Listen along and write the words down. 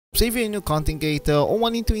So if you're a new content creator or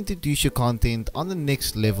wanting to introduce your content on the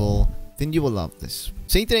next level, then you will love this.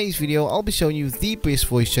 So in today's video, I'll be showing you the best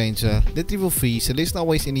voice changer, literally for free, so let's not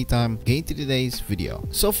waste any time, get into today's video.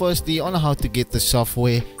 So firstly, on how to get the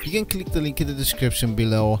software, you can click the link in the description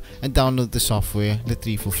below and download the software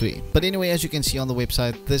literally for free. But anyway, as you can see on the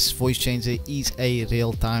website, this voice changer is a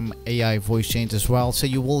real-time AI voice changer as well, so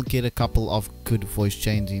you will get a couple of good voice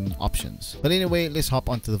changing options. But anyway, let's hop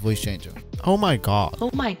onto the voice changer. Oh my god. Oh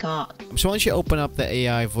my god. So once you open up the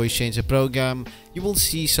AI voice changer program, you will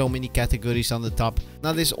see so many categories on the top.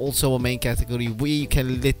 Now there's also a main category where you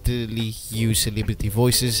can literally use celebrity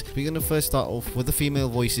voices. We're gonna first start off with the female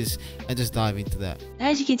voices and just dive into that.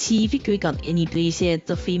 As you can see, if you click on any preset,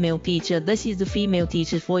 the female teacher, this is the female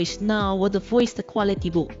teacher's voice. Now with the voice, the quality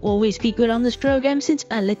will always be good on this program since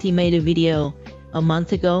I literally made a video a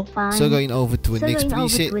month ago. Fine. So going over to a next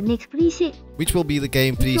preset, which will be the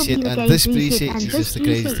game preset, and this preset is just the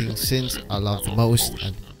crazy thing since I love the most,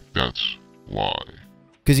 and that's why.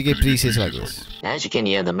 Because you get presets like this. As you can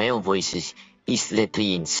hear, the male voices is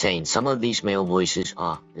literally insane. Some of these male voices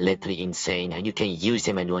are literally insane and you can use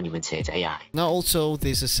them and don't even say it's AI. Now also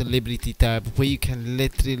there's a celebrity tab where you can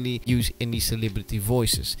literally use any celebrity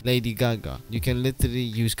voices. Lady Gaga, you can literally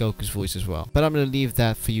use Goku's voice as well. But I'm going to leave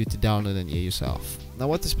that for you to download and hear yourself. Now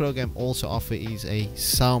what this program also offers is a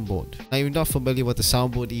soundboard. Now if you're not familiar what the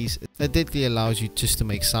soundboard is, it literally allows you just to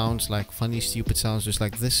make sounds like funny stupid sounds just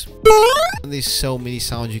like this. And there's so many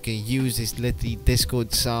sounds you can use. There's literally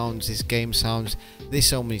Discord sounds, there's game sounds, there's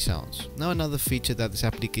so many sounds. Now another feature that this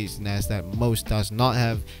application has that most does not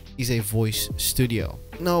have is a voice studio.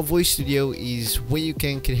 Now voice studio is where you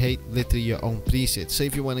can create literally your own presets. So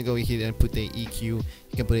if you want to go ahead and put a EQ, you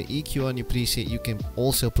can put an EQ on your preset. You can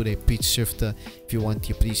also put a pitch shifter if you want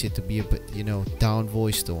your preset to be a bit, you know, down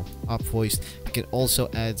voiced or up voiced. You can also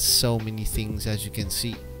add so many things as you can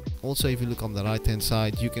see. Also, if you look on the right hand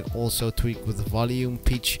side, you can also tweak with the volume,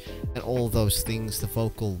 pitch, and all those things, the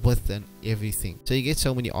vocal width and everything. So you get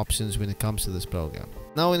so many options when it comes to this program.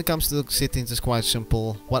 Now when it comes to the settings, it's quite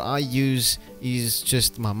simple. What I use is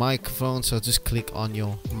just my microphone, so just click on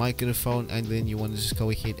your microphone and then you want to just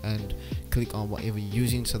go ahead and click on whatever you're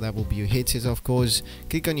using. So that will be your headset, of course.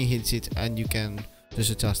 Click on your headset and you can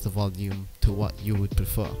just adjust the volume to what you would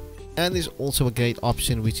prefer. And there's also a great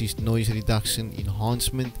option which is noise reduction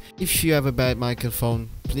enhancement. If you have a bad microphone,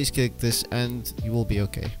 please click this and you will be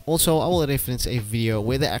okay. Also, I will reference a video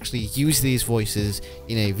where they actually use these voices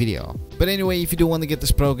in a video. But anyway, if you do want to get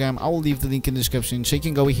this program, I will leave the link in the description so you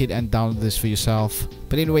can go ahead and download this for yourself.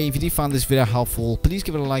 But anyway, if you did find this video helpful, please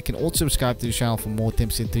give it a like and also subscribe to the channel for more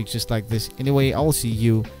tips and tricks just like this. Anyway, I will see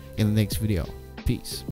you in the next video. Peace.